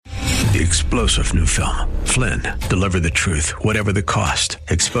The explosive new film, Flynn, deliver the truth, whatever the cost,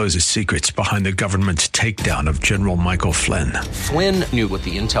 exposes secrets behind the government's takedown of General Michael Flynn. Flynn knew what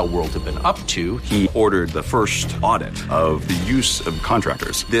the intel world had been up to. He ordered the first audit of the use of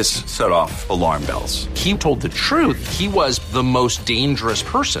contractors. This set off alarm bells. He told the truth. He was the most dangerous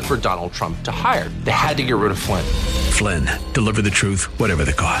person for Donald Trump to hire. They had to get rid of Flynn. Flynn, deliver the truth, whatever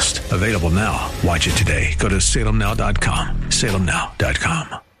the cost. Available now. Watch it today. Go to salemnow.com.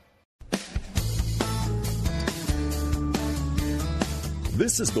 salemnow.com.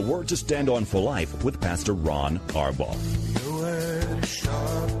 This is the Word to Stand On for Life with Pastor Ron Arbaugh. Your word is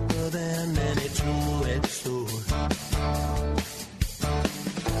sharper than any two-edged sword,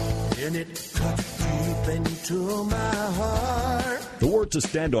 and it cuts deep into my heart. The Word to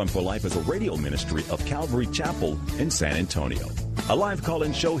Stand On for Life is a radio ministry of Calvary Chapel in San Antonio. A live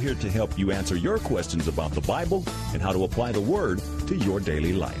call-in show here to help you answer your questions about the Bible and how to apply the Word to your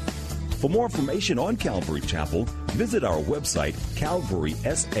daily life. For more information on Calvary Chapel, visit our website,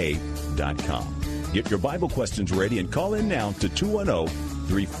 calvarysa.com. Get your Bible questions ready and call in now to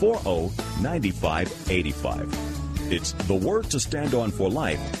 210-340-9585. It's The Word to Stand On for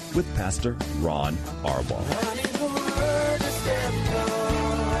Life with Pastor Ron Arbaugh.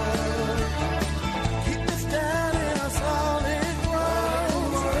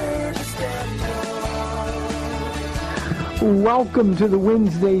 Welcome to the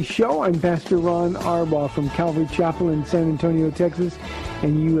Wednesday show. I'm Pastor Ron Arbaugh from Calvary Chapel in San Antonio, Texas,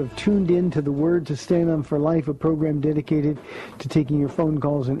 and you have tuned in to the Word to Stand On for Life, a program dedicated to taking your phone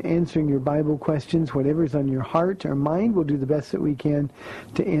calls and answering your Bible questions. Whatever's on your heart or mind, we'll do the best that we can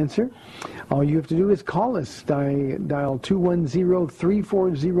to answer. All you have to do is call us. Dial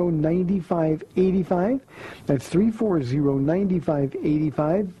 210-340-9585. That's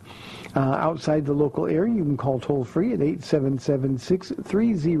 340-9585. Outside the local area, you can call toll-free at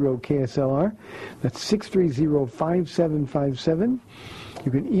 877-630-KSLR. That's 630-5757. You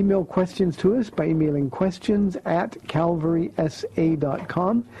can email questions to us by emailing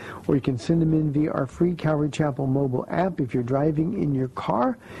questions@calvarysa.com, or you can send them in via our free Calvary Chapel mobile app. If you're driving in your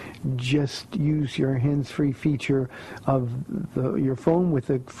car, just use your hands-free feature of your phone with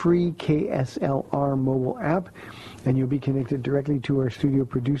the free KSLR mobile app, and you'll be connected directly to our studio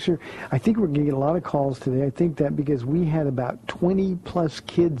producer. I think we're going to get a lot of calls today. I think that because we had about 20-plus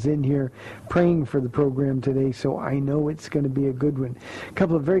kids in here praying for the program today, so I know it's going to be a good one. A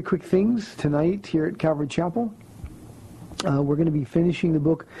couple of very quick things tonight here at Calvary Chapel. We're going to be finishing the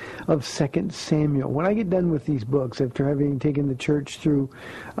book of 2 Samuel. When I get done with these books, after having taken the church through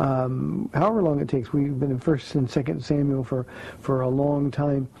however long it takes, we've been in 1 and 2 Samuel for a long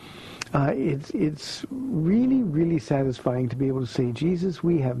time. It's really, really satisfying to be able to say, Jesus,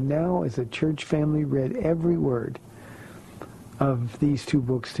 we have now as a church family read every word of these two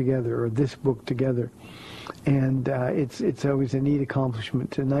books together, or this book together. And it's always a neat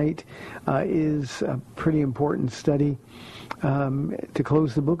accomplishment. Tonight is a pretty important study to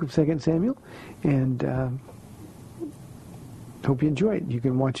close the book of 2 Samuel, and hope you enjoy it. You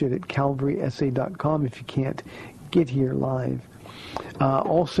can watch it at calvarysa.com if you can't get here live.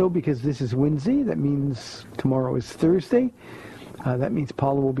 Also, because this is Wednesday, that means tomorrow is Thursday. That means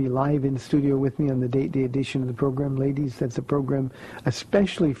Paula will be live in studio with me on the date day edition of the program. Ladies, that's a program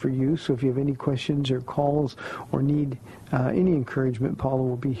especially for you. So if you have any questions or calls or need any encouragement, Paula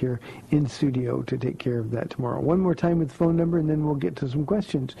will be here in studio to take care of that tomorrow. One more time with the phone number, and then we'll get to some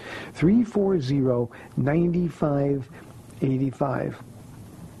questions. 340-9585.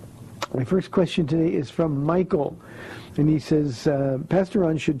 My first question today is from Michael. And he says, Pastor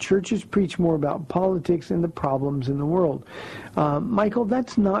Ron, should churches preach more about politics and the problems in the world? Michael,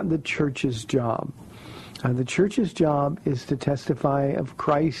 that's not the church's job. The church's job is to testify of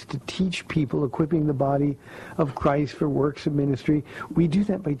Christ, to teach people, equipping the body of Christ for works of ministry. We do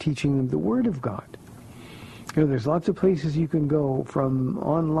that by teaching them the Word of God. You know, there's lots of places you can go, from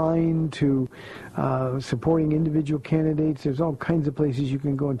online to supporting individual candidates. There's all kinds of places you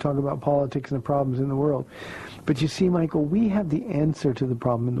can go and talk about politics and the problems in the world. But you see, Michael, we have the answer to the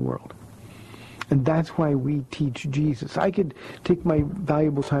problem in the world. And that's why we teach Jesus. I could take my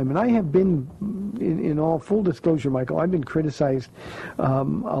valuable time, and I have been, in all full disclosure, Michael, I've been criticized a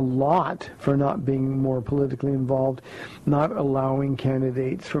lot for not being more politically involved, not allowing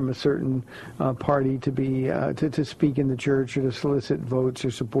candidates from a certain party to be to speak in the church or to solicit votes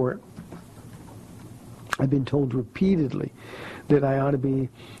or support. I've been told repeatedly that I ought to be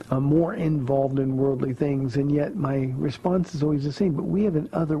more involved in worldly things, and yet my response is always the same. But we have an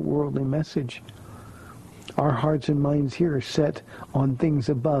otherworldly message. Our hearts and minds here are set on things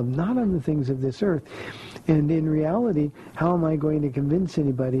above, not on the things of this earth. And in reality, how am I going to convince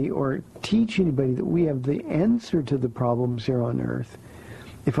anybody or teach anybody that we have the answer to the problems here on earth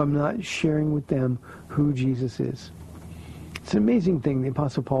if I'm not sharing with them who Jesus is? It's an amazing thing the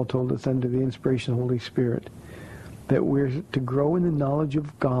Apostle Paul told us under the inspiration of the Holy Spirit, that we're to grow in the knowledge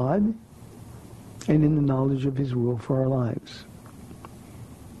of God and in the knowledge of his will for our lives.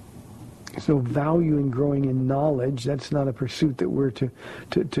 So value in growing in knowledge, that's not a pursuit that we're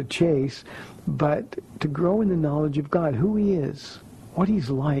to chase, but to grow in the knowledge of God, who he is, what he's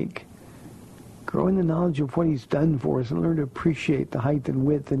like. Grow in the knowledge of what he's done for us and learn to appreciate the height and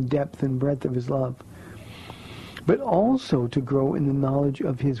width and depth and breadth of his love. But also to grow in the knowledge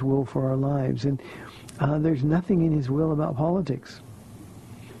of his will for our lives. And there's nothing in his will about politics.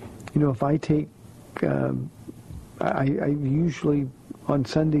 You know, if I take, I usually, on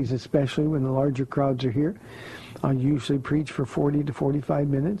Sundays especially, when the larger crowds are here, I'll usually preach for 40 to 45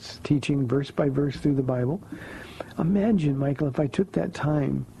 minutes, teaching verse by verse through the Bible. Imagine, Michael, if I took that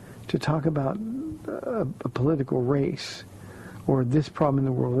time to talk about a political race, or this problem in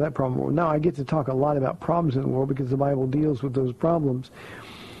the world, or that problem in the world. Now I get to talk a lot about problems in the world because the Bible deals with those problems.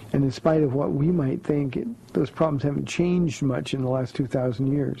 And in spite of what we might think, those problems haven't changed much in the last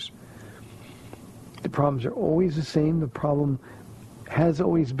 2,000 years. The problems are always the same. The problem has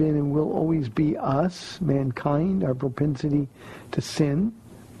always been and will always be us, mankind, our propensity to sin.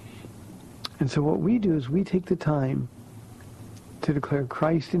 And so what we do is we take the time to declare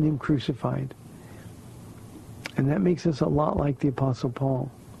Christ and him crucified. And that makes us a lot like the Apostle Paul.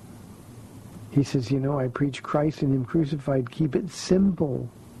 He says, you know, I preach Christ and him crucified. Keep it simple,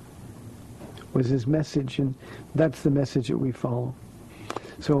 was his message. And that's the message that we follow.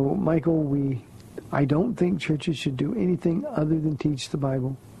 So, Michael, I don't think churches should do anything other than teach the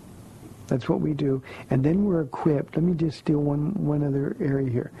Bible. That's what we do. And then we're equipped. Let me just steal one other area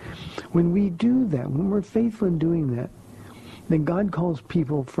here. When we do that, when we're faithful in doing that, then God calls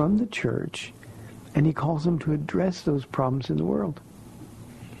people from the church, and he calls them to address those problems in the world.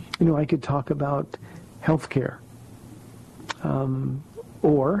 You know, I could talk about health care.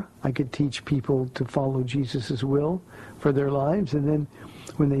 Or I could teach people to follow Jesus' will for their lives. And then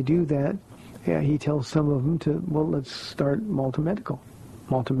when they do that, he tells some of them to, well, let's start Malta Medical.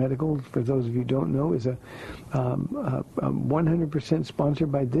 Malta Medical, for those of you who don't know, is a 100%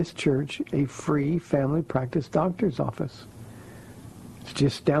 sponsored by this church, a free family practice doctor's office. It's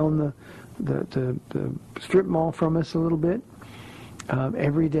just down the strip mall from us a little bit.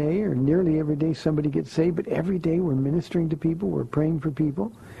 Every day, or nearly every day, somebody gets saved, but every day we're ministering to people, we're praying for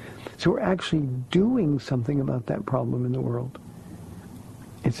people. So we're actually doing something about that problem in the world,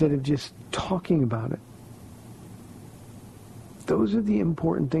 instead of just talking about it. Those are the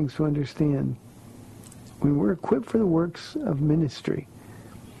important things to understand. When we're equipped for the works of ministry,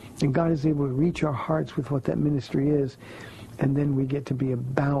 and God is able to reach our hearts with what that ministry is, and then we get to be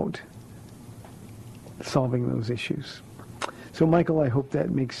about solving those issues. So, Michael, I hope that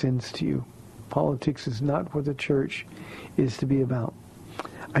makes sense to you. Politics is not what the church is to be about.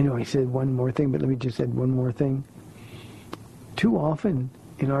 I know I said one more thing, but let me just add one more thing. Too often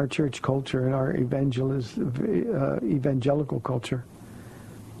in our church culture, in our evangelical culture,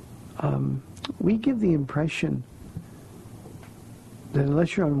 we give the impression that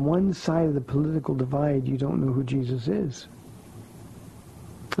unless you're on one side of the political divide, you don't know who Jesus is.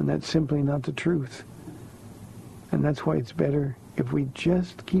 And that's simply not the truth. And that's why it's better if we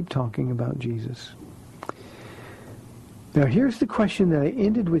just keep talking about Jesus. Now, here's the question that I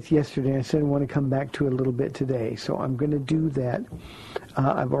ended with yesterday. I said I want to come back to it a little bit today, so I'm going to do that.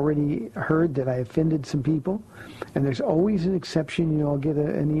 I've already heard that I offended some people, and there's always an exception. You know, I'll get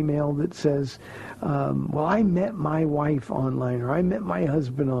an email that says, well, I met my wife online, or I met my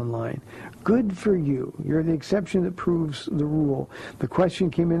husband online. Good for you. You're the exception that proves the rule. The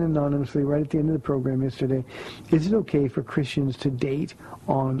question came in anonymously right at the end of the program yesterday. Is it okay for Christians to date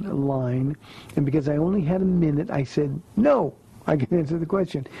online? And because I only had a minute, I said, no, I can answer the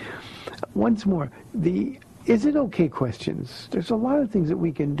question. Once more, the is it okay questions. There's a lot of things that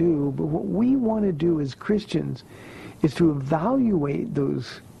we can do, but what we want to do as Christians is to evaluate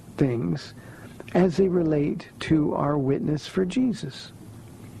those things as they relate to our witness for Jesus.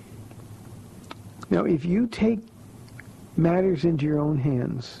 Now, if you take matters into your own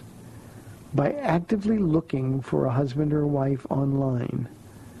hands by actively looking for a husband or a wife online,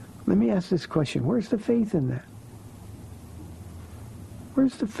 let me ask this question. Where's the faith in that?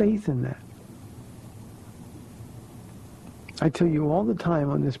 Where's the faith in that? I tell you all the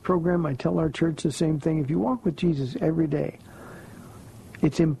time on this program, I tell our church the same thing. If you walk with Jesus every day,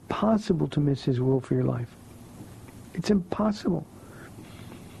 it's impossible to miss his will for your life. It's impossible.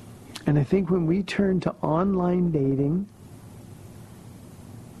 And I think when we turn to online dating,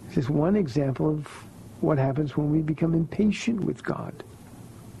 this is one example of what happens when we become impatient with God.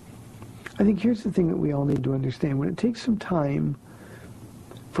 I think here's the thing that we all need to understand. When it takes some time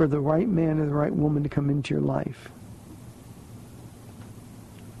for the right man or the right woman to come into your life,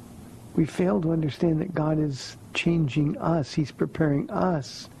 we fail to understand that God is changing us. He's preparing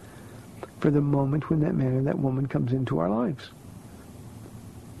us for the moment when that man or that woman comes into our lives.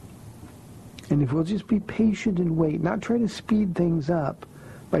 And if we'll just be patient and wait, not try to speed things up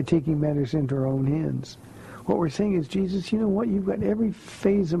by taking matters into our own hands. What we're saying is, Jesus, you know what? You've got every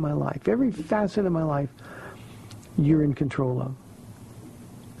phase of my life, every facet of my life, you're in control of.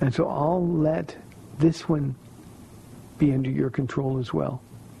 And so I'll let this one be under your control as well.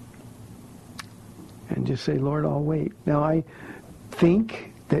 And just say, Lord, I'll wait. Now, I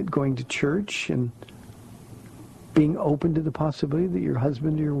think that going to church and being open to the possibility that your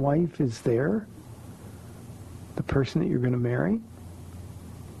husband or your wife is there, the person that you're going to marry,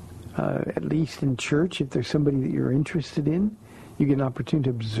 at least in church, if there's somebody that you're interested in, you get an opportunity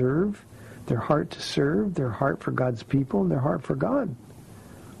to observe their heart to serve, their heart for God's people, and their heart for God.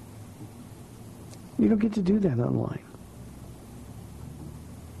 You don't get to do that online.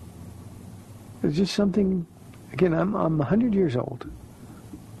 There's just something, again, I'm 100 years old,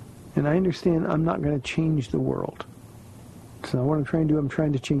 and I understand I'm not going to change the world. It's not what I'm trying to do. I'm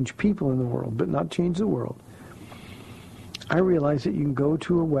trying to change people in the world, but not change the world. I realize that you can go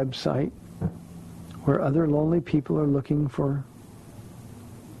to a website where other lonely people are looking for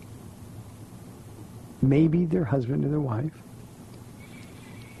maybe their husband or their wife.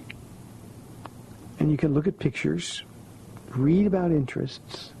 And you can look at pictures, read about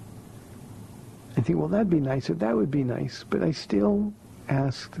interests, and think, well, that'd be nice, or that would be nice. But I still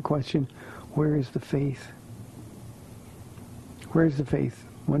ask the question, where is the faith? Where is the faith?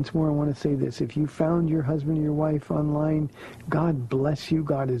 Once more, I want to say this. If you found your husband or your wife online, God bless you.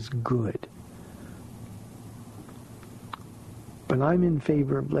 God is good. But I'm in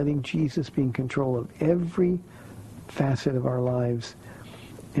favor of letting Jesus be in control of every facet of our lives.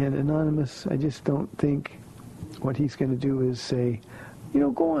 And Anonymous, I just don't think what he's going to do is say, you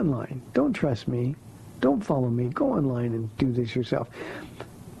know, go online. Don't trust me. Don't follow me. Go online and do this yourself.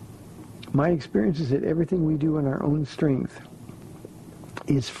 My experience is that everything we do in our own strength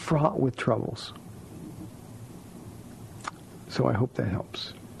is fraught with troubles. So I hope that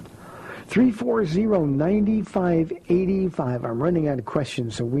helps. 340-9585. I'm running out of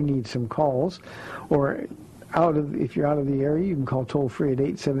questions, so we need some calls. Or if you're out of the area, you can call toll-free at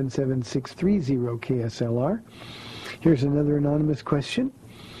 877-630-KSLR. Here's another anonymous question.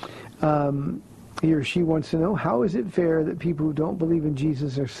 He or she wants to know, how is it fair that people who don't believe in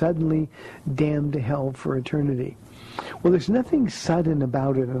Jesus are suddenly damned to hell for eternity? Well, there's nothing sudden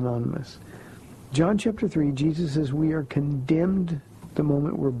about it, Anonymous. John chapter 3, Jesus says we are condemned the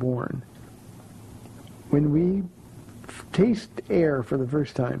moment we're born. When we taste air for the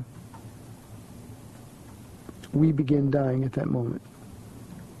first time, we begin dying at that moment.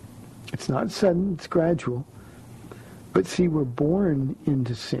 It's not sudden, it's gradual. But see, we're born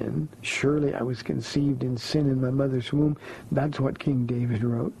into sin. Surely I was conceived in sin in my mother's womb. That's what King David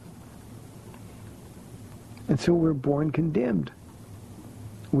wrote. And so we're born condemned.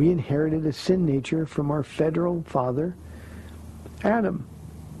 We inherited a sin nature from our federal father, Adam.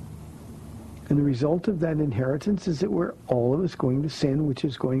 And the result of that inheritance is that we're all of us going to sin, which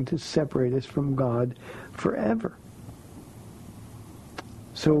is going to separate us from God forever.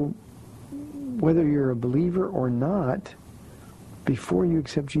 So whether you're a believer or not, before you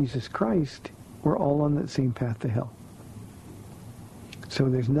accept Jesus Christ, we're all on that same path to hell. So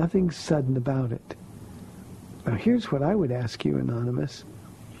there's nothing sudden about it. Now here's what I would ask you, Anonymous.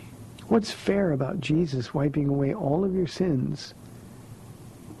 What's fair about Jesus wiping away all of your sins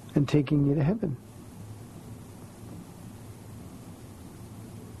and taking you to heaven?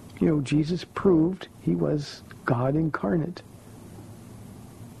 You know, Jesus proved he was God incarnate.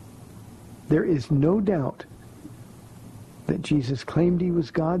 There is no doubt that Jesus claimed he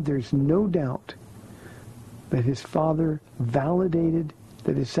was God. There's no doubt that his Father validated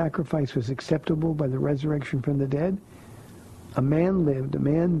that his sacrifice was acceptable by the resurrection from the dead. A man lived, a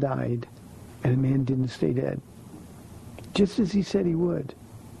man died, and a man didn't stay dead. Just as he said he would.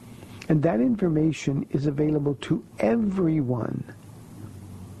 And that information is available to everyone.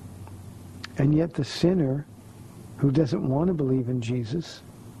 And yet the sinner who doesn't want to believe in Jesus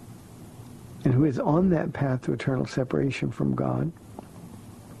and who is on that path to eternal separation from God,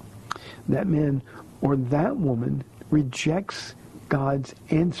 that man or that woman rejects God's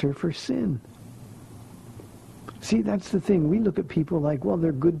answer for sin. See, that's the thing. We look at people like, well,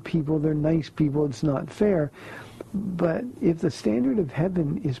 they're good people, they're nice people, it's not fair. But if the standard of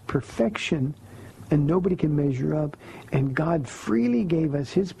heaven is perfection and nobody can measure up, and God freely gave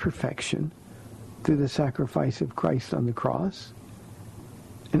us his perfection through the sacrifice of Christ on the cross,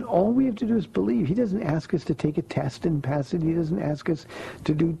 and all we have to do is believe. He doesn't ask us to take a test and pass it. He doesn't ask us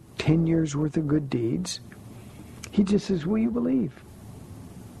to do 10 years worth of good deeds. He just says, will you believe?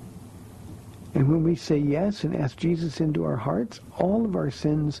 And when we say yes and ask Jesus into our hearts, all of our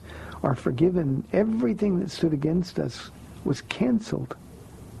sins are forgiven. Everything that stood against us was canceled.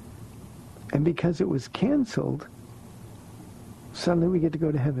 And because it was canceled, suddenly we get to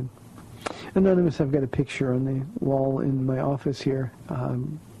go to heaven. Anonymous, I've got a picture on the wall in my office here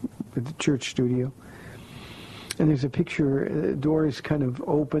at the church studio. And there's a picture, the door is kind of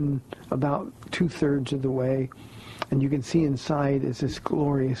open about 2/3 of the way. And you can see inside is this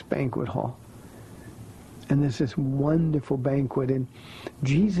glorious banquet hall. And there's this wonderful banquet, and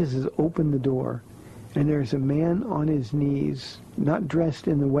Jesus has opened the door, and there's a man on his knees, not dressed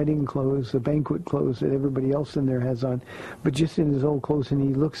in the wedding clothes, the banquet clothes that everybody else in there has on, but just in his old clothes, and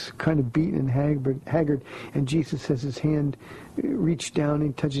he looks kind of beaten and haggard, and Jesus has his hand reached down, and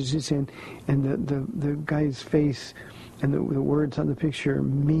he touches his hand, and the guy's face, and the words on the picture,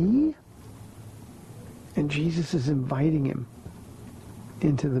 me? And Jesus is inviting him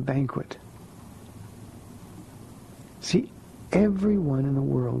into the banquet. See, everyone in the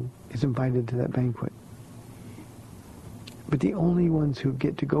world is invited to that banquet. But the only ones who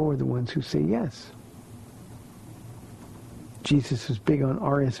get to go are the ones who say yes. Jesus is big on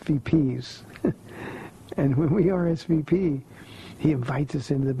RSVPs. And when we RSVP, he invites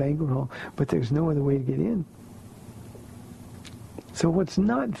us into the banquet hall, but there's no other way to get in. So what's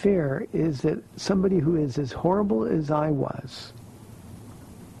not fair is that somebody who is as horrible as I was,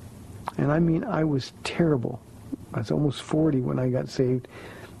 and I mean I was terrible. I was almost 40 when I got saved,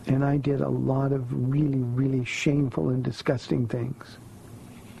 and I did a lot of really, really shameful and disgusting things.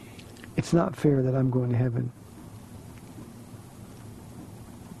 It's not fair that I'm going to heaven.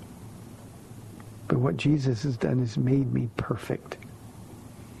 But what Jesus has done is made me perfect.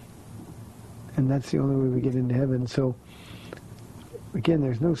 And that's the only way we get into heaven. So, again,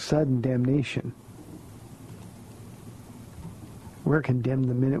 there's no sudden damnation. We're condemned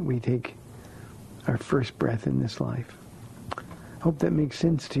the minute we take our first breath in this life. Hope that makes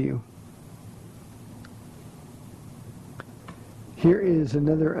sense to you. Here is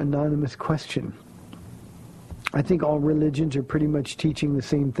another anonymous question. I think all religions are pretty much teaching the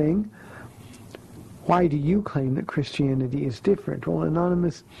same thing. Why do you claim that Christianity is different? Well,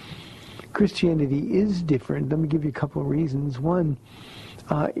 anonymous, Christianity is different. Let me give you a couple of reasons. One,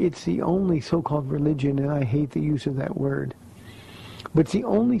 it's the only so-called religion, and I hate the use of that word, but it's the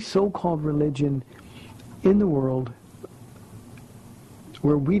only so-called religion in the world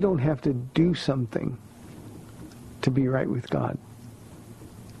where we don't have to do something to be right with God.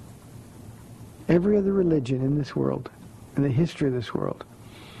 Every other religion in this world, in the history of this world,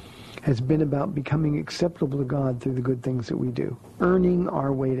 has been about becoming acceptable to God through the good things that we do, earning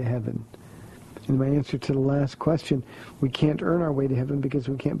our way to heaven. In my answer to the last question, we can't earn our way to heaven because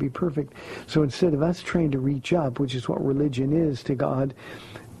we can't be perfect. So instead of us trying to reach up, which is what religion is to God,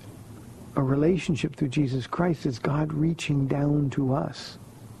 a relationship through Jesus Christ is God reaching down to us.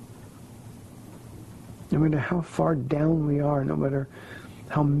 No matter how far down we are, no matter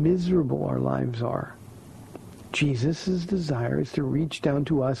how miserable our lives are, Jesus' desire is to reach down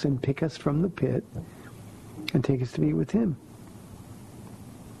to us and pick us from the pit and take us to be with him.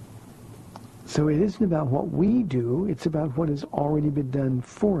 So it isn't about what we do, it's about what has already been done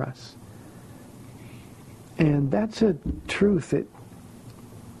for us. And that's a truth that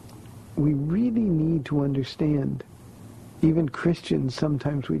we really need to understand. Even Christians,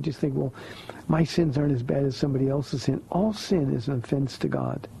 sometimes we just think, well, my sins aren't as bad as somebody else's sin. All sin is an offense to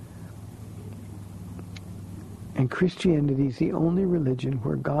God. And Christianity is the only religion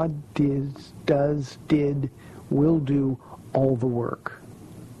where God did, will do all the work.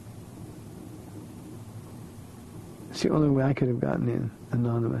 It's the only way I could have gotten in,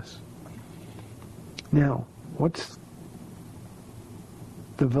 anonymous. Now, what's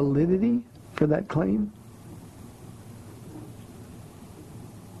the validity for that claim?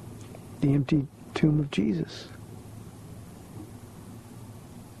 The empty tomb of Jesus.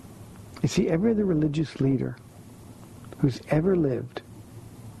 You see, every other religious leader who's ever lived,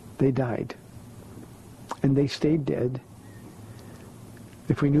 they died. And they stayed dead.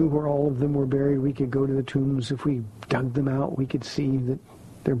 If we knew where all of them were buried, we could go to the tombs. If we dug them out, we could see that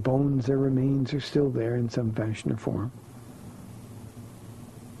their bones, their remains are still there in some fashion or form.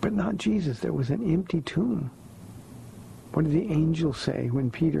 But not Jesus. There was an empty tomb. What did the angel say when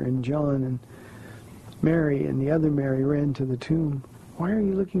Peter and John and Mary and the other Mary ran to the tomb? Why are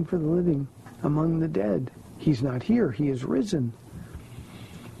you looking for the living among the dead? He's not here. He is risen.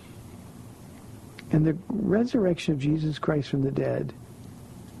 And the resurrection of Jesus Christ from the dead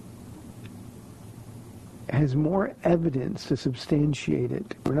has more evidence to substantiate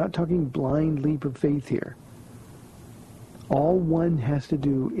it. We're not talking blind leap of faith here. All one has to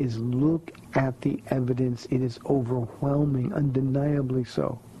do is look at the evidence. It is overwhelming, undeniably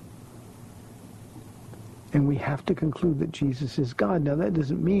so. And we have to conclude that Jesus is God. Now, that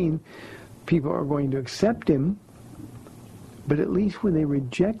doesn't mean people are going to accept him, but at least when they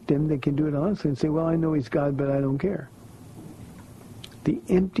reject him, they can do it honestly and say, well, I know he's God, but I don't care. The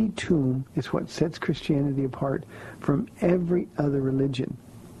empty tomb is what sets Christianity apart from every other religion.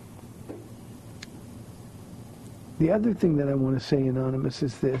 The other thing that I want to say, Anonymous,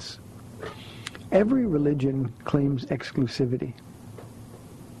 is this. Every religion claims exclusivity.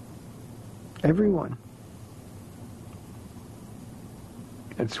 Everyone.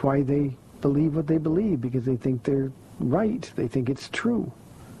 That's why they believe what they believe, because they think they're right. They think it's true.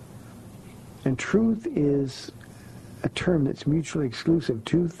 And truth is a term that's mutually exclusive.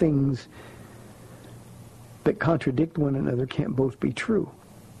 Two things that contradict one another can't both be true.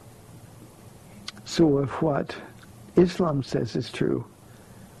 So if what Islam says is true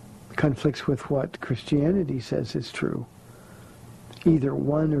conflicts with what Christianity says is true, either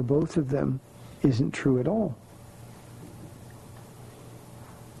one or both of them isn't true at all.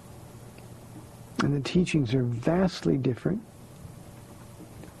 And the teachings are vastly different.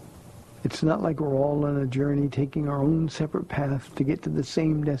 It's not like we're all on a journey taking our own separate path to get to the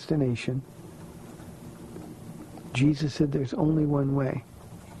same destination. Jesus said there's only one way.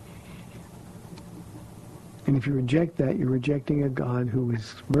 And if you reject that, you're rejecting a God who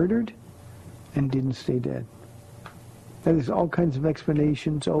was murdered and didn't stay dead. Now, there's all kinds of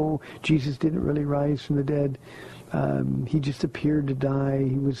explanations. Oh, Jesus didn't really rise from the dead. He just appeared to die.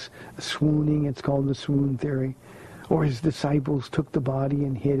 He was swooning. It's called the swoon theory. Or his disciples took the body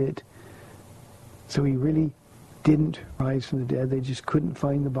and hid it. So he really didn't rise from the dead. They just couldn't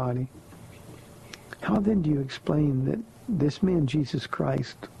find the body. How then do you explain that this man, Jesus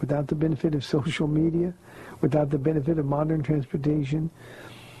Christ, without the benefit of social media, without the benefit of modern transportation,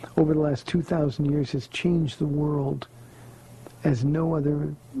 over the last 2,000 years has changed the world as no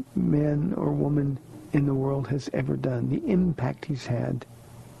other man or woman in the world has ever done? The impact he's had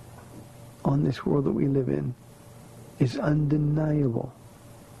on this world that we live in is undeniable.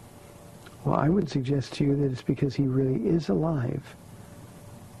 Well, I would suggest to you that it's because he really is alive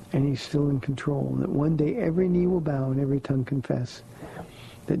and he's still in control, and that one day every knee will bow and every tongue confess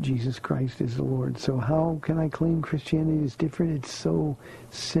that Jesus Christ is the Lord. So how can I claim Christianity is different? It's so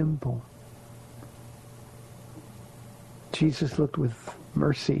simple. Jesus looked with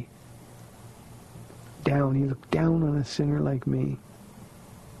mercy down. He looked down on a sinner like me.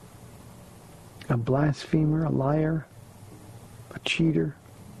 A blasphemer, a liar, a cheater,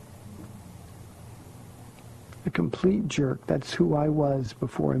 a complete jerk. That's who I was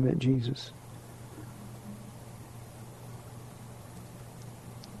before I met Jesus.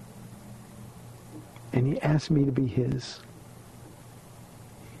 And he asked me to be his.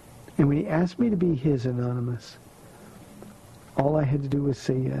 And when he asked me to be his, Anonymous, all I had to do was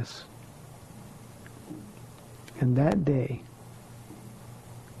say yes. And that day,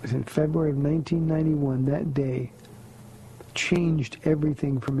 it was in February of 1991, that day changed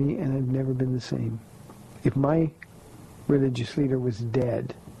everything for me, and I've never been the same. If my religious leader was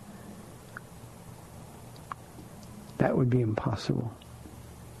dead, that would be impossible.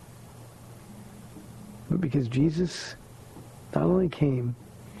 But because Jesus not only came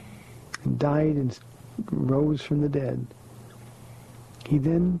and died and rose from the dead, he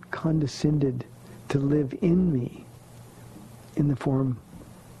then condescended to live in me in the form,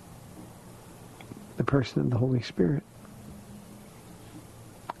 the person of the Holy Spirit.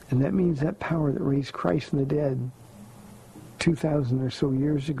 And that means that power that raised Christ from the dead 2,000 or so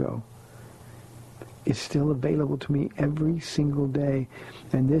years ago is still available to me every single day.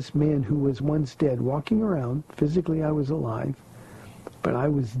 And this man who was once dead, walking around, physically I was alive, but I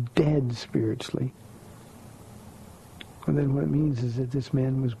was dead spiritually. And then what it means is that this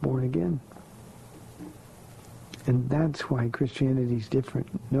man was born again. And that's why Christianity is different.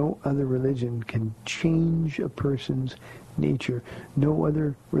 No other religion can change a person's nature. No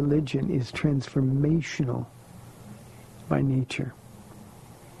other religion is transformational by nature.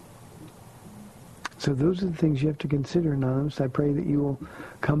 So those are the things you have to consider, Anonymous. I pray that you will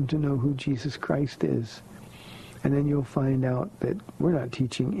come to know who Jesus Christ is. And then you'll find out that we're not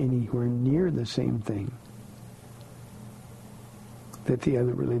teaching anywhere near the same thing. that the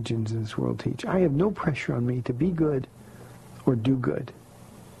other religions in this world teach. I have no pressure on me to be good or do good.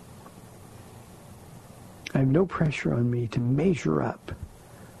 I have no pressure on me to measure up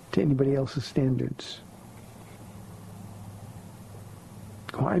to anybody else's standards.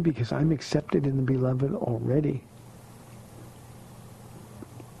 Why? Because I'm accepted in the beloved already.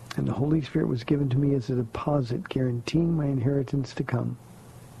 And the Holy Spirit was given to me as a deposit, guaranteeing my inheritance to come.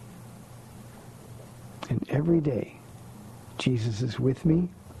 And every day, Jesus is with me.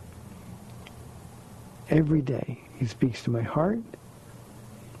 Every day, he speaks to my heart.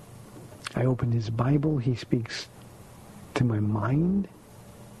 I open his Bible, he speaks to my mind.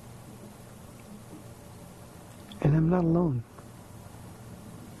 And I'm not alone.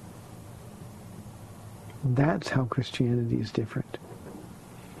 That's how Christianity is different.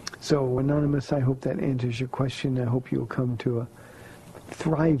 So, Anonymous, I hope that answers your question. I hope you'll come to a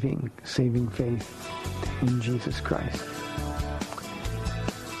thriving, saving faith in Jesus Christ.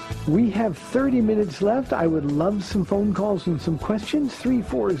 We have 30 minutes left. I would love some phone calls and some questions.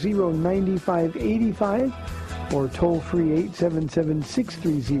 340-9585 or toll-free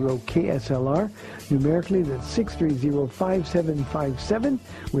 877-630-KSLR. Numerically, that's 630-5757.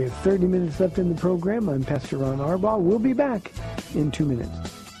 We have 30 minutes left in the program. I'm Pastor Ron Arbaugh. We'll be back in 2 minutes.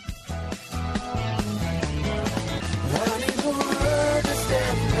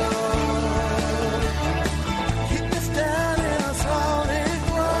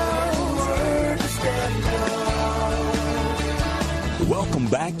 Welcome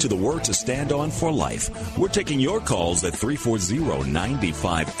back to the Word to Stand On for Life. We're taking your calls at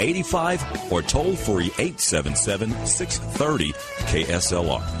 340-9585 or toll-free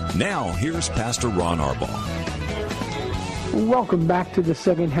 877-630-KSLR. Now, here's Pastor Ron Arbaugh. Welcome back to the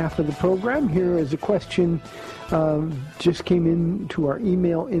second half of the program. Here is a question just came into our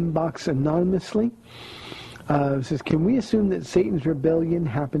email inbox anonymously. It says, can we assume that Satan's rebellion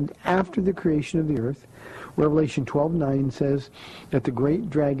happened after the creation of the earth? Revelation 12:9 says that the great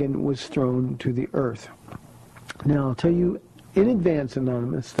dragon was thrown to the earth. Now, I'll tell you in advance,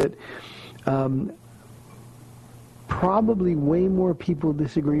 Anonymous, that probably way more people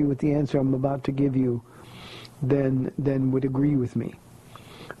disagree with the answer I'm about to give you than would agree with me.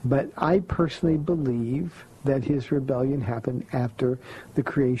 But I personally believe that his rebellion happened after the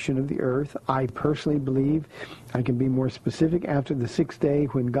creation of the earth. I personally believe, I can be more specific, after the sixth day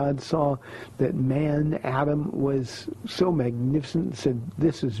when God saw that man, Adam, was so magnificent, said,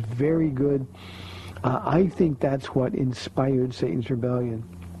 this is very good. I think that's what inspired Satan's rebellion.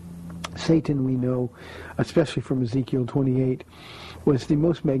 Satan, we know, especially from Ezekiel 28, was the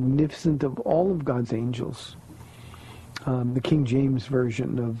most magnificent of all of God's angels. The King James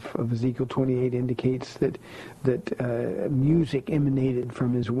version of Ezekiel 28 indicates that music emanated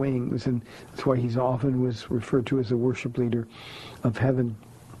from his wings, and that's why he's often was referred to as the worship leader of heaven.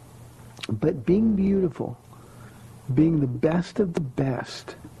 But being beautiful, being the best of the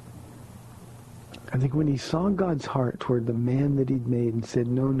best, I think when he saw God's heart toward the man that he'd made and said,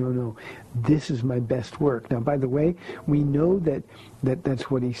 no, this is my best work. Now, by the way, we know that's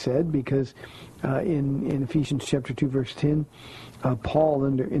what he said because in Ephesians chapter 2, verse 10, Paul,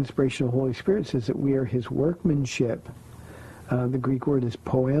 under inspiration of the Holy Spirit, says that we are his workmanship. The Greek word is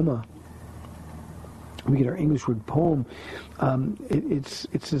poema. We get our English word poem.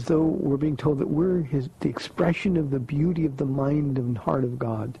 It's as though we're being told that we're the expression of the beauty of the mind and heart of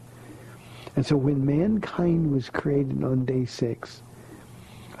God. And so when mankind was created on day 6,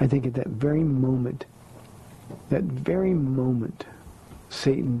 I think at that very moment,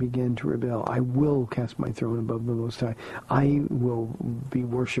 Satan began to rebel. I will cast my throne above the Most High. I will be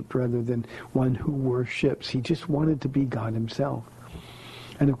worshipped rather than one who worships. He just wanted to be God himself.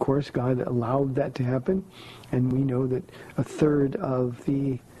 And of course, God allowed that to happen. And we know that a third of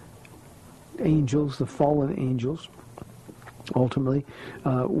the angels, the fallen angels, ultimately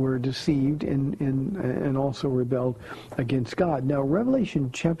were deceived and also rebelled against God. Now, Revelation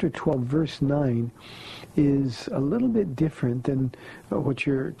chapter 12, verse 9 is a little bit different than what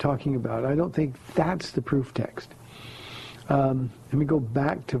you're talking about. I don't think that's the proof text. Let me go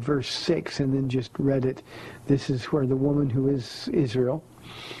back to verse 6 and then just read it. This is where the woman who is Israel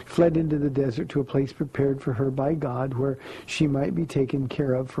fled into the desert to a place prepared for her by God where she might be taken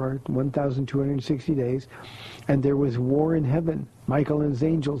care of for 1,260 days. And there was war in heaven. Michael and his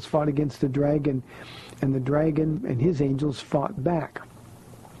angels fought against the dragon, and the dragon and his angels fought back.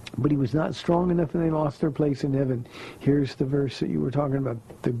 But he was not strong enough, and they lost their place in heaven. Here's the verse that you were talking about.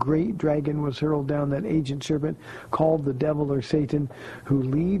 The great dragon was hurled down, that ancient serpent called the devil or Satan, who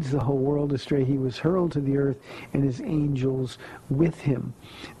leads the whole world astray. He was hurled to the earth, and his angels with him.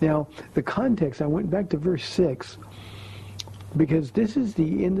 Now, the context, I went back to verse 6. Because this is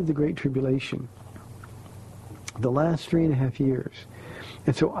the end of the Great Tribulation, the last 3.5 years.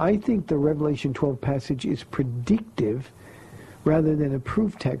 And so I think the Revelation 12 passage is predictive rather than a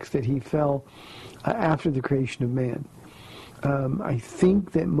proof text that he fell after the creation of man. I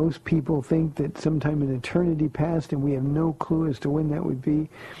think that most people think that sometime in eternity past, and we have no clue as to when that would be.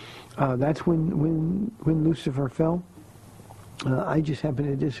 That's when Lucifer fell. I just happen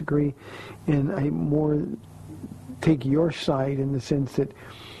to disagree, and I more take your side in the sense that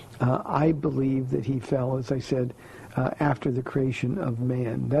I believe that he fell, as I said, after the creation of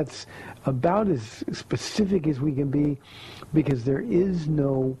man. That's about as specific as we can be, because there is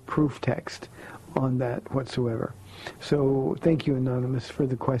no proof text on that whatsoever. So thank you, Anonymous, for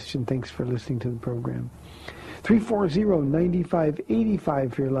the question. Thanks for listening to the program.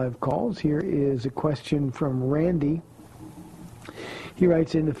 340-9585 for your live calls. Here is a question from Randy. He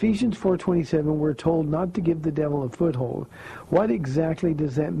writes, in Ephesians 4:27, we're told not to give the devil a foothold. What exactly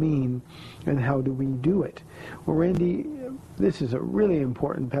does that mean, and how do we do it? Well, Randy, this is a really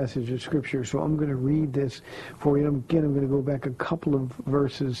important passage of Scripture, so I'm going to read this for you. Again, I'm going to go back a couple of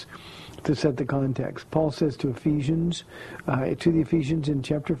verses to set the context. Paul says to the Ephesians in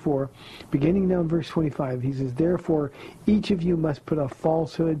chapter 4, beginning now in verse 25, he says, therefore, each of you must put off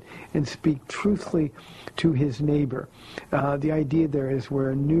falsehood and speak truthfully to his neighbor. The idea there is we're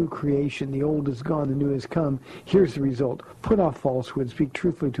a new creation. The old is gone, the new has come. Here's the result. Put off falsehood, speak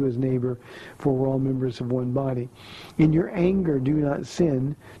truthfully to his neighbor, for we're all members of one body. In your anger, do not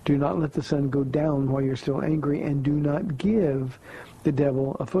sin. Do not let the sun go down while you're still angry, and do not give the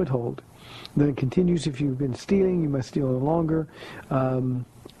devil a foothold. Then it continues, if you've been stealing, you must steal no longer.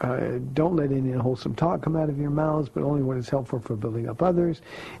 Don't let any unwholesome talk come out of your mouths, but only what is helpful for building up others,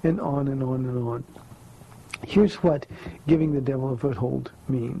 and on and on and on. Here's what giving the devil a foothold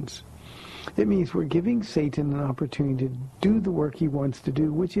means. It means we're giving Satan an opportunity to do the work he wants to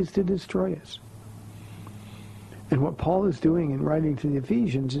do, which is to destroy us. And what Paul is doing in writing to the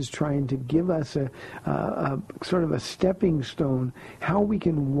Ephesians is trying to give us a sort of a stepping stone, how we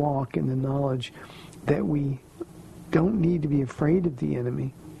can walk in the knowledge that we don't need to be afraid of the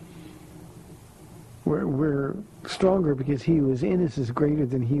enemy. We're stronger because he who is in us is greater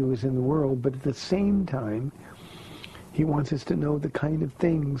than he who is in the world, but at the same time, he wants us to know the kind of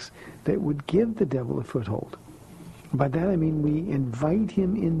things that would give the devil a foothold. By that I mean we invite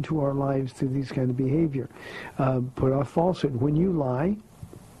him into our lives through these kind of behavior. Put off falsehood. When you lie,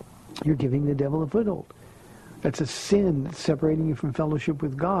 you're giving the devil a foothold. That's a sin that's separating you from fellowship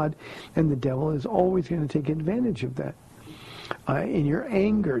with God, and the devil is always going to take advantage of that. In your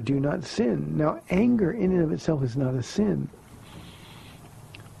anger, do not sin. Now, anger in and of itself is not a sin.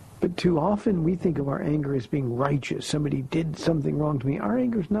 But too often we think of our anger as being righteous. Somebody did something wrong to me. Our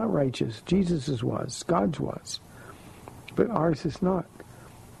anger is not righteous. Jesus's was. God's was. But ours is not.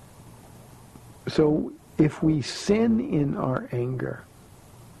 So if we sin in our anger,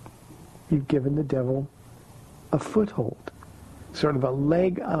 you've given the devil a foothold, sort of a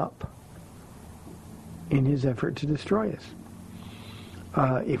leg up in his effort to destroy us.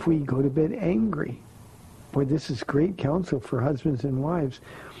 If we go to bed angry, boy, this is great counsel for husbands and wives.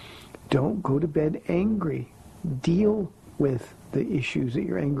 Don't go to bed angry. Deal with the issues that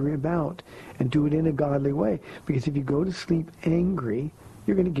you're angry about, and do it in a godly way. Because if you go to sleep angry,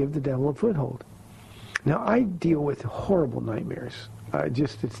 you're going to give the devil a foothold. Now, I deal with horrible nightmares.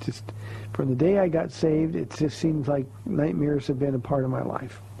 It's just from the day I got saved, it just seems like nightmares have been a part of my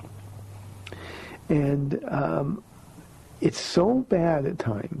life. And it's so bad at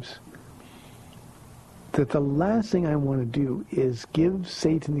times that the last thing I want to do is give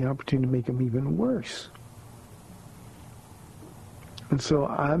Satan the opportunity to make him even worse. And so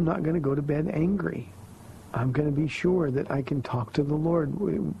I'm not going to go to bed angry. I'm going to be sure that I can talk to the Lord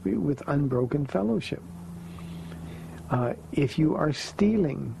with unbroken fellowship. If you are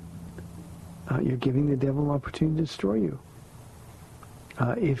stealing, you're giving the devil an opportunity to destroy you.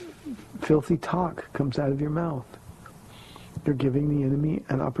 If filthy talk comes out of your mouth, you're giving the enemy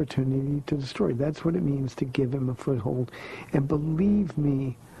an opportunity to destroy. That's what it means to give him a foothold. And believe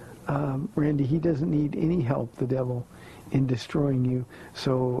me, Randy, he doesn't need any help, the devil, in destroying you.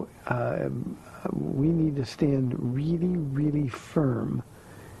 So we need to stand really, really firm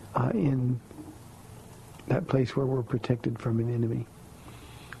in that place where we're protected from an enemy.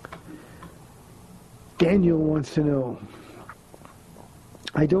 Daniel wants to know,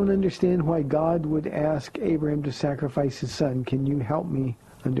 I don't understand why God would ask Abraham to sacrifice his son. Can you help me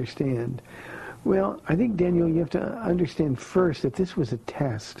understand? Well, I think, Daniel, you have to understand first that this was a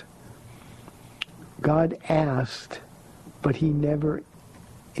test. God asked, but he never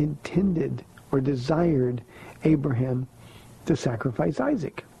intended or desired Abraham to sacrifice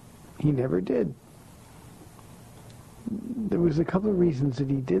Isaac. He never did. There was a couple of reasons that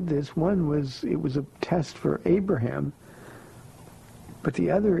he did this. One was it was a test for Abraham. But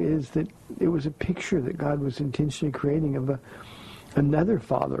the other is that it was a picture that God was intentionally creating of another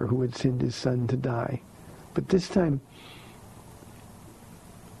father who would send his son to die. But this time,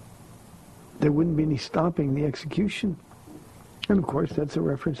 there wouldn't be any stopping the execution. And of course, that's a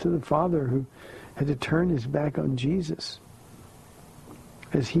reference to the father who had to turn his back on Jesus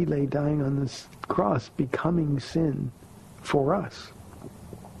as he lay dying on this cross, becoming sin for us.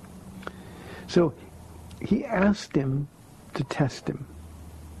 So he asked him to test him.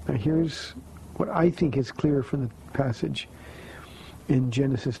 Now here's what I think is clear from the passage in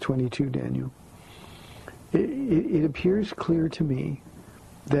Genesis 22, Daniel. It appears clear to me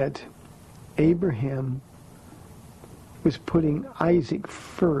that Abraham was putting Isaac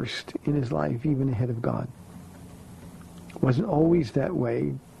first in his life, even ahead of God. It wasn't always that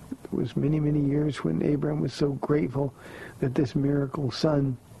way. There was many, many years when Abraham was so grateful that this miracle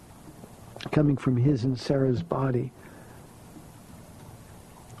son coming from his and Sarah's body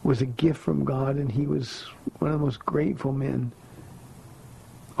was a gift from God, and he was one of the most grateful men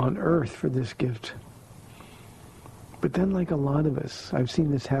on earth for this gift. But then, like a lot of us, I've seen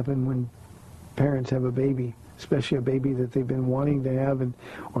this happen when parents have a baby, especially a baby that they've been wanting to have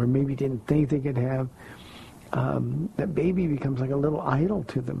or maybe didn't think they could have. That baby becomes like a little idol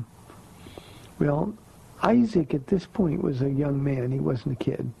to them. Well, Isaac at this point was a young man. He wasn't a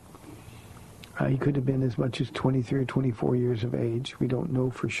kid. He could have been as much as 23 or 24 years of age. We don't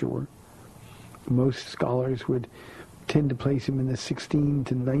know for sure. Most scholars would tend to place him in the 16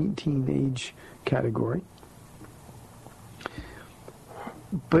 to 19 age category.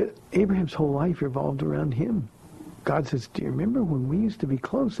 But Abraham's whole life revolved around him. God says, do you remember when we used to be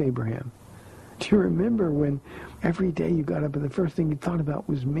close, Abraham? Do you remember when every day you got up and the first thing you thought about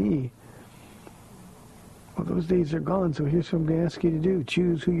was me? Well, those days are gone, so here's what I'm going to ask you to do.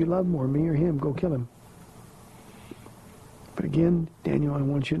 Choose who you love more, me or him. Go kill him. But again, Daniel, I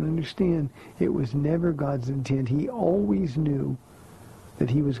want you to understand, it was never God's intent. He always knew that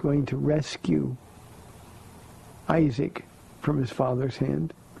he was going to rescue Isaac from his father's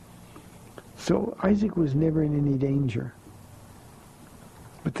hand. So Isaac was never in any danger.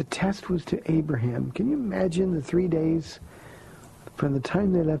 But the test was to Abraham. Can you imagine the 3 days from the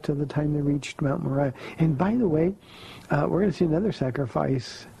time they left to the time they reached Mount Moriah? And by the way, we're going to see another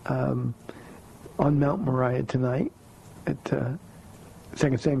sacrifice on Mount Moriah tonight at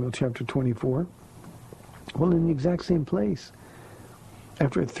 2 Samuel chapter 24. Well, in the exact same place.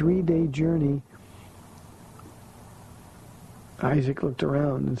 After a 3-day journey, Isaac looked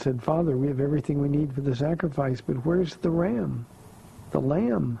around and said, Father, we have everything we need for the sacrifice, but where's the ram? The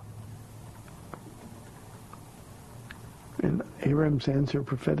lamb? And Abraham's answer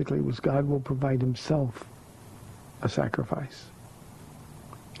prophetically was, God will provide himself a sacrifice.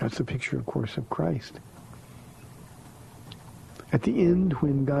 That's a picture, of course, of Christ. At the end,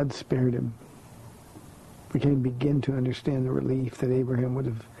 when God spared him, we can begin to understand the relief that Abraham would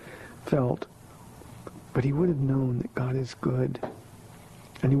have felt. But he would have known that God is good.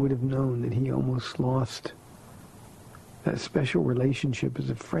 And he would have known that he almost lost that special relationship as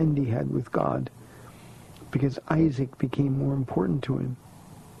a friend he had with God, because Isaac became more important to him.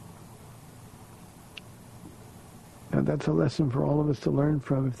 Now that's a lesson for all of us to learn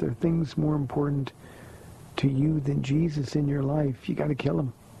from. If there are things more important to you than Jesus in your life, you got to kill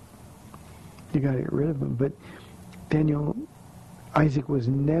him. You got to get rid of him. But Daniel, Isaac was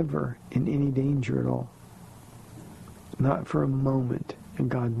never in any danger at all. Not for a moment, and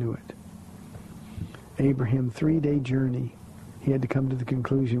God knew it. Abraham, 3-day journey, he had to come to the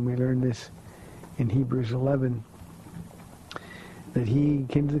conclusion, we learned this in Hebrews 11, that he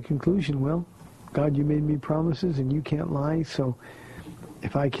came to the conclusion, well, God, you made me promises and you can't lie, so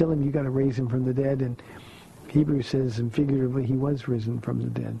if I kill him, you got to raise him from the dead. And Hebrews says, and figuratively, he was risen from the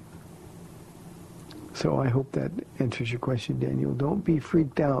dead. So I hope that answers your question, Daniel. Don't be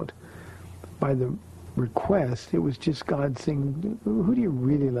freaked out by the request. It was just God saying, who do you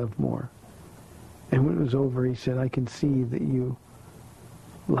really love more? And when it was over, he said, I can see that you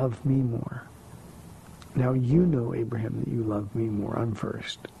love me more. Now you know, Abraham, that you love me more. I'm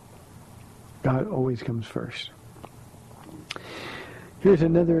first. God always comes first. Here's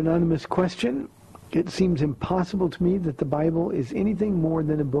another anonymous question. It seems impossible to me that the Bible is anything more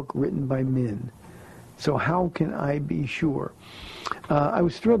than a book written by men. So how can I be sure? I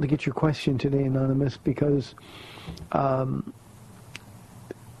was thrilled to get your question today, Anonymous, because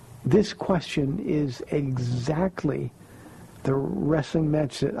this question is exactly the wrestling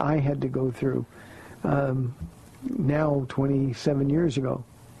match that I had to go through. now 27 years ago.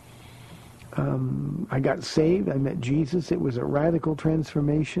 I got saved. I met Jesus. It was a radical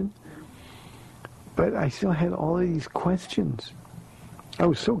transformation. But I still had all of these questions. I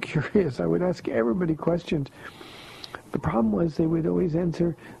was so curious. I would ask everybody questions. The problem was they would always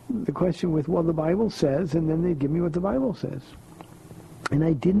answer the question with, well, the Bible says, and then they'd give me what the Bible says. And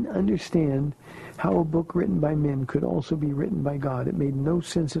I didn't understand how a book written by men could also be written by God. It made no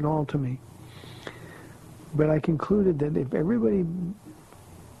sense at all to me. But I concluded that if everybody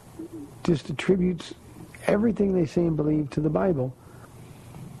just attributes everything they say and believe to the Bible,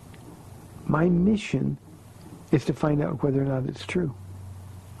 my mission is to find out whether or not it's true.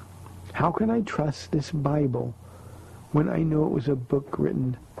 How can I trust this Bible when I know it was a book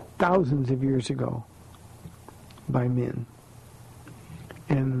written thousands of years ago by men?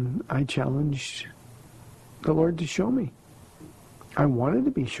 And I challenged the Lord to show me. I wanted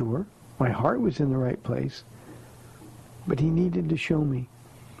to be sure. My heart was in the right place. But he needed to show me.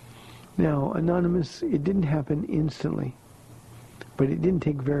 Now, Anonymous, it didn't happen instantly. But it didn't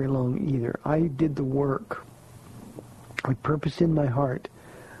take very long either. I did the work. I purposed in my heart.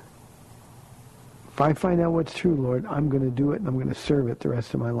 If I find out what's true, Lord, I'm going to do it and I'm going to serve it the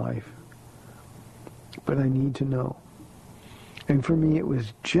rest of my life. But I need to know. And for me, it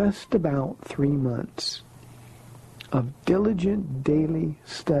was just about 3 months of diligent daily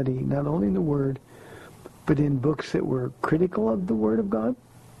study, not only in the Word, but in books that were critical of the Word of God,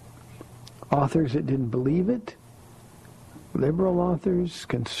 authors that didn't believe it, liberal authors,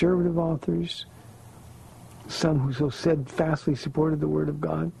 conservative authors, some who so steadfastly supported the Word of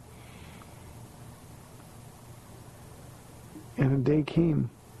God. And a day came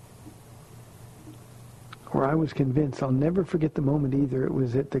where I was convinced. I'll never forget the moment either. It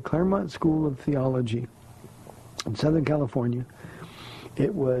was at the Claremont School of Theology in Southern California.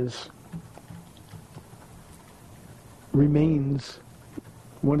 It remains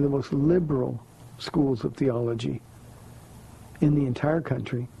one of the most liberal schools of theology in the entire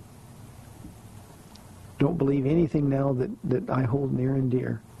country. Don't believe anything now that I hold near and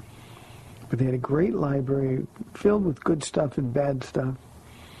dear. But they had a great library filled with good stuff and bad stuff.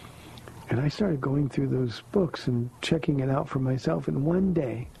 And I started going through those books and checking it out for myself. And one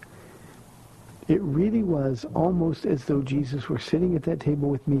day, it really was almost as though Jesus were sitting at that table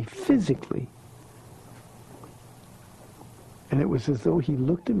with me physically. And it was as though he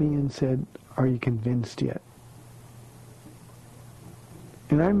looked at me and said, "Are you convinced yet?"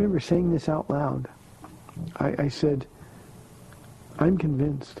 And I remember saying this out loud. I said, "I'm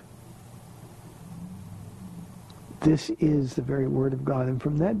convinced. This is the very Word of God." And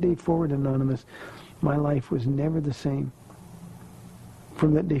from that day forward, Anonymous, my life was never the same.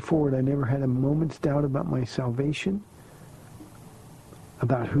 From that day forward, I never had a moment's doubt about my salvation,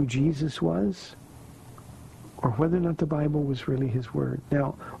 about who Jesus was, or whether or not the Bible was really his Word.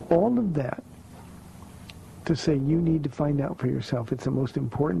 Now, all of that to say you need to find out for yourself. It's the most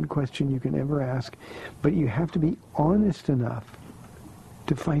important question you can ever ask, but you have to be honest enough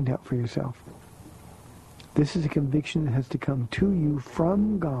to find out for yourself. This is a conviction that has to come to you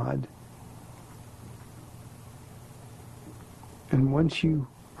from God. And once you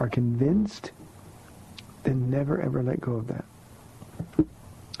are convinced, then never ever let go of that.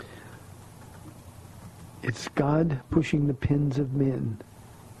 It's God pushing the pins of men,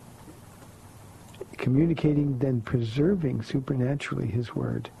 communicating, then preserving supernaturally his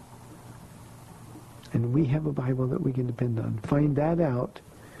Word. And we have a Bible that we can depend on. Find that out,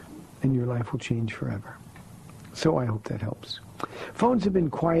 and your life will change forever. So I hope that helps. Phones have been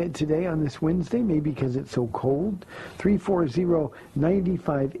quiet today on this Wednesday, maybe because it's so cold.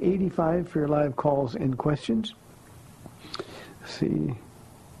 340-9585 for your live calls and questions. Let's see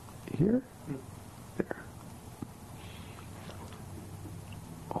here. There.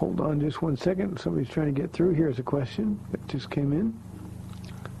 Hold on just 1 second. Somebody's trying to get through. Here's a question that just came in.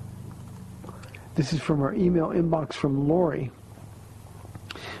 This is from our email inbox from Lori.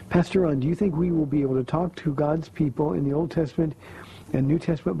 Pastor Ron, do you think we will be able to talk to God's people in the Old Testament and New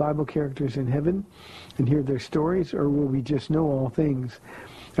Testament Bible characters in heaven and hear their stories, or will we just know all things?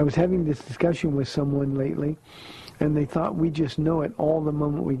 I was having this discussion with someone lately, and they thought we just know it all the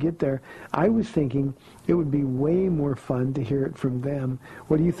moment we get there. I was thinking it would be way more fun to hear it from them.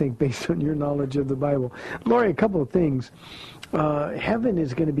 What do you think, based on your knowledge of the Bible? Lori, a couple of things. Heaven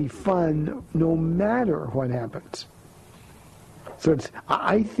is going to be fun no matter what happens. So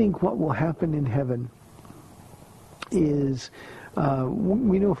I think what will happen in heaven is,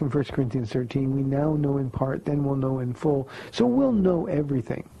 we know from 1 Corinthians 13, we now know in part, then we'll know in full. So we'll know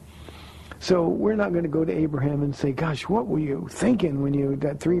everything. So we're not going to go to Abraham and say, gosh, what were you thinking when you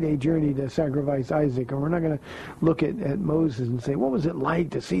that 3-day journey to sacrifice Isaac? Or we're not going to look at Moses and say, what was it like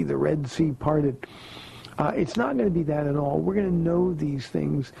to see the Red Sea parted? It's not going to be that at all. We're going to know these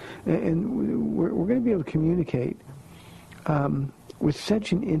things, and we're going to be able to communicate with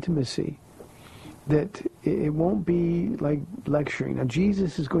such an intimacy that it won't be like lecturing. Now,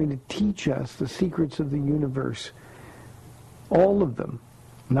 Jesus is going to teach us the secrets of the universe, all of them.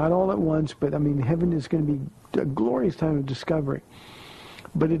 Not all at once, but I mean, heaven is going to be a glorious time of discovery.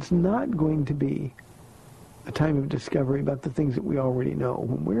 But it's not going to be a time of discovery about the things that we already know.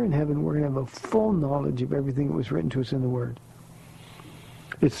 When we're in heaven, we're going to have a full knowledge of everything that was written to us in the Word.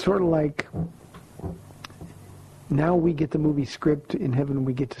 It's sort of like now we get the movie script in heaven,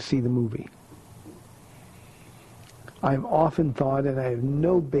 we get to see the movie. I've often thought, and I have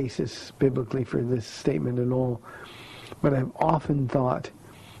no basis biblically for this statement at all, but I've often thought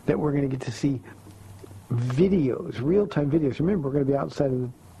that we're going to get to see videos, real-time videos. Remember, we're going to be outside of the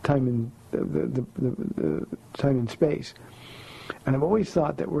time and the time and space. And I've always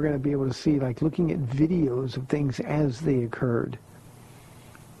thought that we're going to be able to see, like, looking at videos of things as they occurred.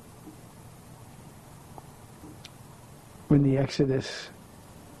 When the Exodus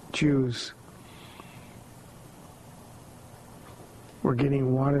Jews were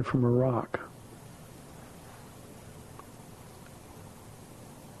getting water from a rock,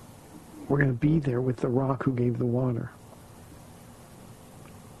 we're going to be there with the rock who gave the water.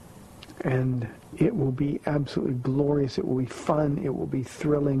 And it will be absolutely glorious. It will be fun. It will be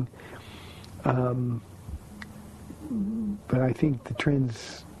thrilling. But I think the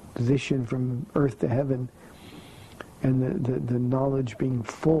transition from earth to heaven and the knowledge being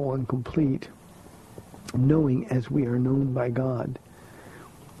full and complete, knowing as we are known by God,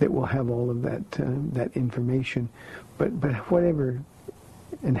 that we'll have all of that information. But whatever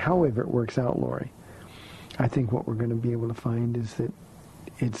and however it works out, Lori, I think what we're going to be able to find is that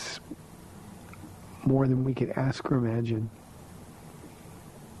it's more than we could ask or imagine.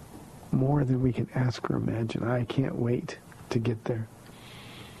 More than we could ask or imagine. I can't wait to get there.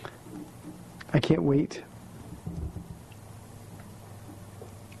 I can't wait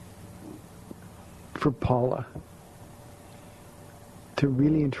for Paula to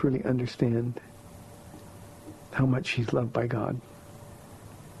really and truly understand how much she's loved by God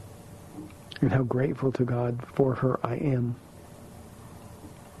and how grateful to God for her I am.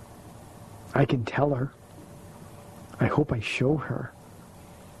 I can tell her. I hope I show her.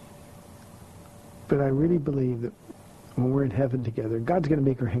 But I really believe that when we're in heaven together, God's going to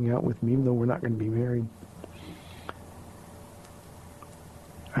make her hang out with me, even though we're not going to be married.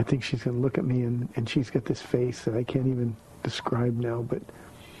 I think she's going to look at me, and she's got this face that I can't even describe now, but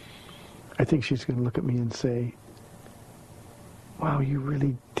I think she's going to look at me and say, wow, you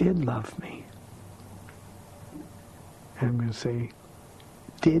really did love me. And I'm going to say,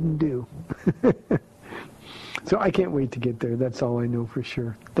 did and do. So I can't wait to get there. That's all I know for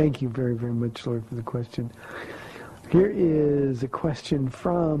sure. Thank you very, very much, Lord, for the question. Here is a question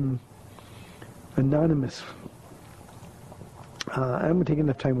from Anonymous. I'm going to take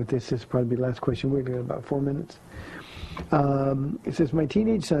enough time with this. This will probably be the last question. We're doing about 4 minutes. It says, my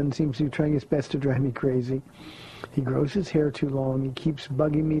teenage son seems to be trying his best to drive me crazy. He grows his hair too long. He keeps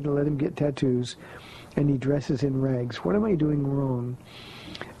bugging me to let him get tattoos. And he dresses in rags. What am I doing wrong?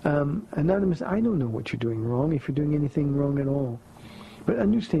 Anonymous, I don't know what you're doing wrong, if you're doing anything wrong at all. But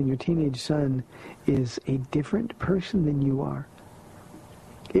understand, your teenage son is a different person than you are.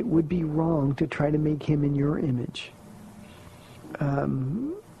 It would be wrong to try to make him in your image.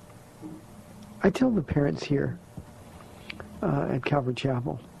 I tell the parents here at Calvary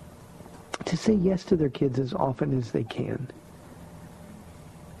Chapel to say yes to their kids as often as they can.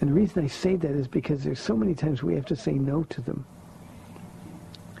 And the reason I say that is because there's so many times we have to say no to them.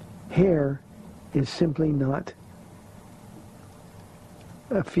 Hair is simply not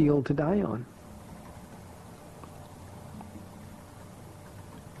a field to die on.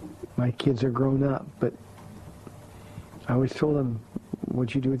 My kids are grown up, but I always told them,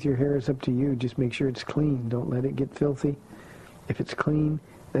 what you do with your hair is up to you. Just make sure it's clean. Don't let it get filthy. If it's clean,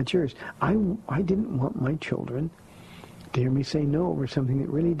 that's yours. I didn't want my children to hear me say no over something that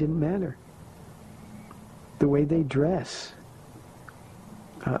really didn't matter. The way they dress.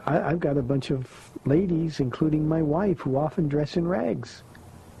 I've got a bunch of ladies, including my wife, who often dress in rags.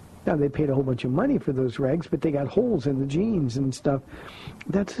 Now, they paid a whole bunch of money for those rags, but they got holes in the jeans and stuff.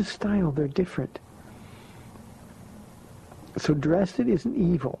 That's a style. They're different. So dressed it isn't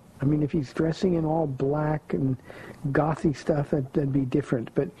evil. I mean, if he's dressing in all black and gothy stuff, that'd be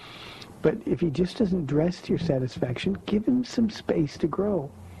different. But if he just doesn't dress to your satisfaction, give him some space to grow.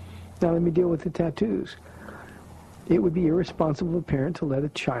 Now let me deal with the tattoos. It would be irresponsible of a parent to let a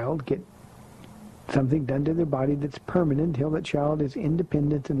child get something done to their body that's permanent until that child is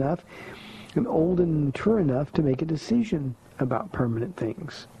independent enough and old and mature enough to make a decision about permanent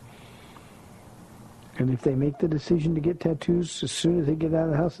things. And if they make the decision to get tattoos as soon as they get out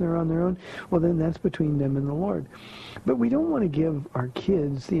of the house and they're on their own, well, then that's between them and the Lord. But we don't want to give our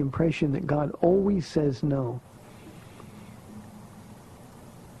kids the impression that God always says no.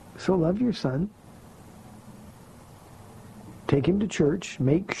 So love your son. Take him to church.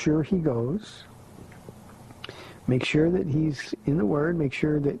 Make sure he goes. Make sure that he's in the Word. Make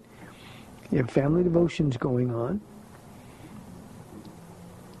sure that you have family devotions going on.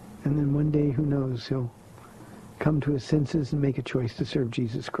 And then one day, who knows, he'll come to his senses and make a choice to serve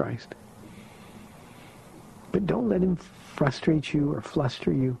Jesus Christ. But don't let him frustrate you or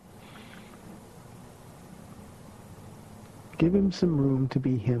fluster you. Give him some room to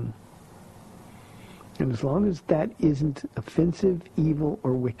be him. And as long as that isn't offensive, evil,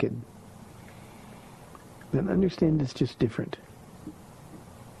 or wicked, then understand it's just different.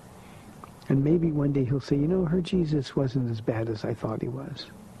 And maybe one day he'll say, you know, her Jesus wasn't as bad as I thought he was.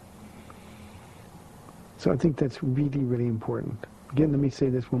 So I think that's really, really important. Again, let me say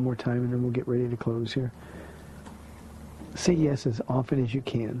this one more time and then we'll get ready to close here. Say yes as often as you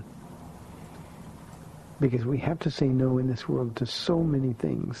can. Because we have to say no in this world to so many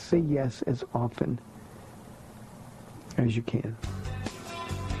things. Say yes as often as you can.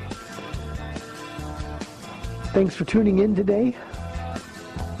 Thanks for tuning in today.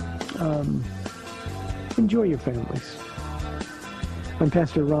 Enjoy your families. I'm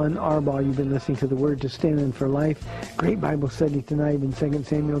Pastor Ron Arbaugh. You've been listening to The Word to Stand In for Life. Great Bible study tonight in 2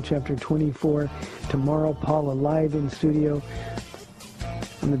 Samuel chapter 24. Tomorrow, Paula live in studio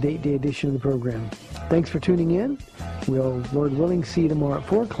on the date day edition of the program. Thanks for tuning in. We'll, Lord willing, see you tomorrow at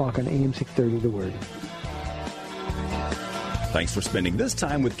 4 o'clock on AM 630, The Word. Thanks for spending this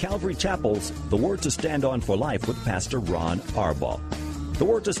time with Calvary Chapel's The Word to Stand On for Life with Pastor Ron Arbaugh. The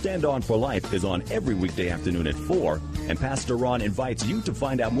Word to Stand On for Life is on every weekday afternoon at 4, and Pastor Ron invites you to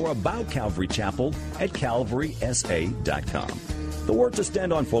find out more about Calvary Chapel at calvarysa.com. The Word to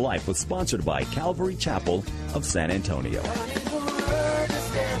Stand On for Life was sponsored by Calvary Chapel of San Antonio.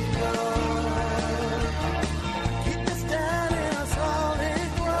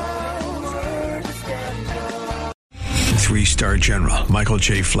 Three-star General Michael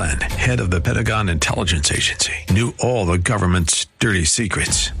J. Flynn, head of the Pentagon Intelligence Agency, knew all the government's dirty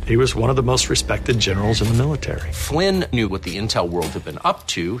secrets. He was one of the most respected generals in the military. Flynn knew what the intel world had been up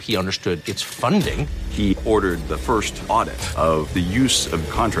to. He understood its funding. He ordered the first audit of the use of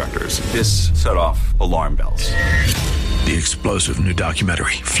contractors. This set off alarm bells. The explosive new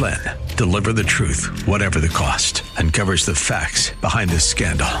documentary, Flynn, Deliver the Truth, Whatever the Cost, uncovers the facts behind this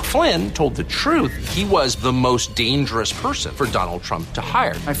scandal. Flynn told the truth. He was the most dangerous person for Donald Trump to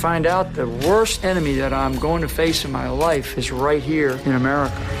hire. I find out the worst enemy that I'm going to face in my life is right here in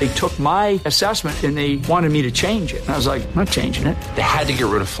America. They took my assessment and they wanted me to change it. And I was like, I'm not changing it. They had to get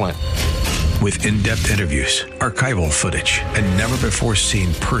rid of Flynn. With in-depth interviews, archival footage, and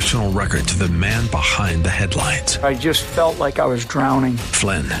never-before-seen personal records of the man behind the headlines. I just felt like I was drowning.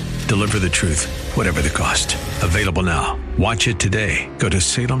 Flynn, Deliver the Truth, Whatever the Cost. Available now. Watch it today. Go to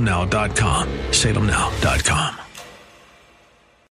salemnow.com. salemnow.com.